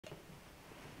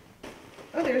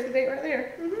Oh, there's the date right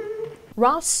there.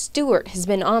 Ross Stewart has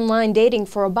been online dating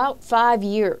for about 5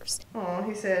 years. Oh,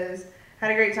 he says, had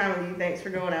a great time with you. Thanks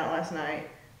for going out last night.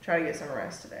 Try to get some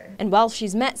rest today. And while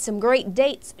she's met some great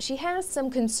dates, she has some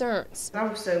concerns.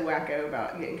 I'm so wacko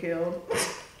about getting killed.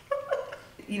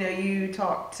 You know, you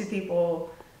talk to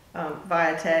people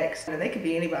via text, and they could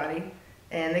be anybody.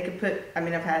 And they could put, I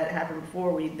mean, I've had it happen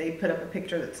before where they put up a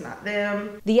picture that's not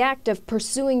them. The act of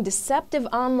pursuing deceptive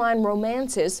online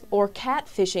romances, or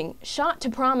catfishing, shot to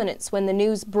prominence when the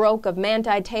news broke of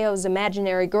Manti Te'o's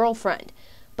imaginary girlfriend.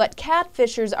 But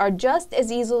catfishers are just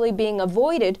as easily being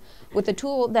avoided with a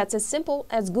tool that's as simple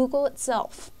as Google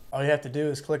itself. All you have to do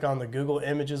is click on the Google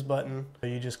Images button.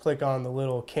 You just click on the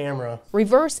little camera.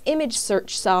 Reverse image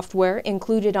search software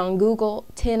included on Google,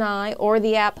 TinEye, or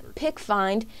the app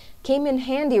PicFind came in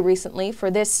handy recently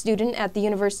for this student at the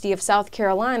University of South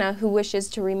Carolina who wishes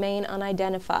to remain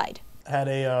unidentified. I had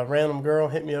a random girl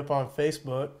hit me up on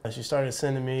Facebook. She started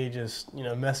sending me just,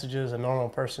 messages a normal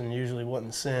person usually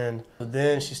wouldn't send. But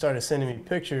then she started sending me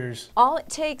pictures. All it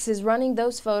takes is running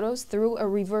those photos through a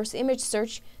reverse image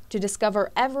search to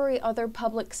discover every other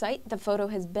public site the photo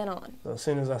has been on. So as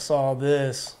soon as I saw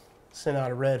this, sent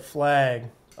out a red flag,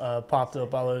 popped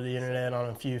up all over the internet on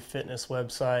a few fitness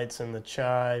websites and the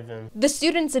Chive. And the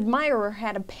student's admirer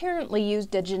had apparently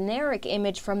used a generic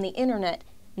image from the internet,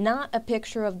 not a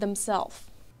picture of themselves.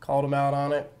 Called them out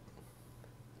on it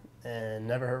and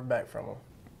never heard back from them.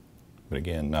 But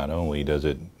again, not only does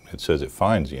it says it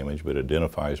finds the image, but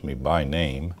identifies me by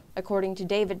name. According to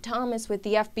David Thomas with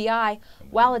the FBI,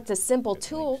 while it's a simple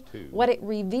tool, what it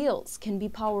reveals can be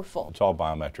powerful. It's all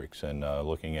biometrics, and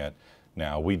looking at,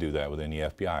 now we do that within the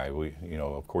FBI.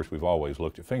 Of course, we've always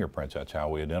looked at fingerprints. That's how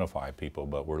we identify people,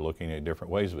 but we're looking at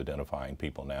different ways of identifying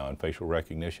people now, and facial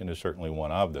recognition is certainly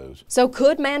one of those. So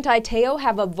could Manti Te'o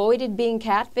have avoided being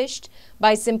catfished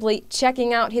by simply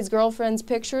checking out his girlfriend's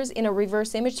pictures in a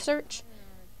reverse image search?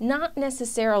 Not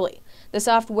necessarily. The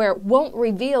software won't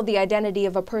reveal the identity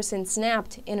of a person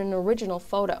snapped in an original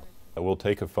photo. We'll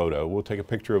take a photo, we'll take a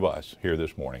picture of us here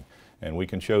this morning, and we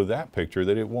can show that picture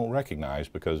that it won't recognize,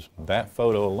 because that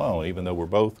photo alone, even though we're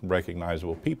both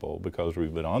recognizable people because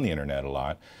we've been on the internet a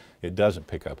lot, it doesn't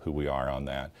pick up who we are on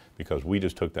that, because we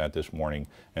just took that this morning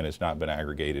and it's not been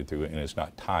aggregated through it, and it's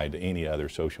not tied to any other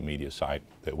social media site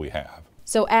that we have.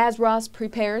 So as Ross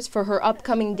prepares for her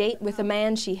upcoming date with a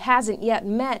man she hasn't yet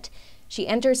met, she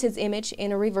enters his image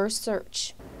in a reverse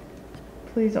search.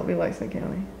 Please don't be Lexington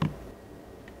County.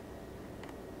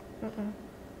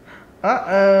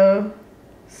 Uh-oh.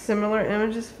 Similar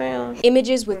images found.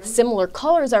 Images with similar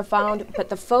colors are found, but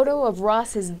the photo of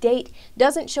Ross's date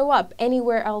doesn't show up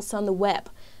anywhere else on the web.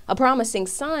 A promising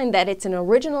sign that it's an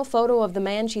original photo of the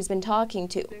man she's been talking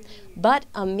to. But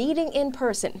a meeting in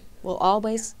person will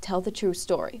always tell the true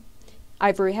story.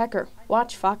 Ivory Hecker,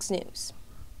 WACH FOX News.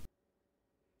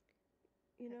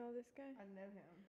 You know this guy? I know him.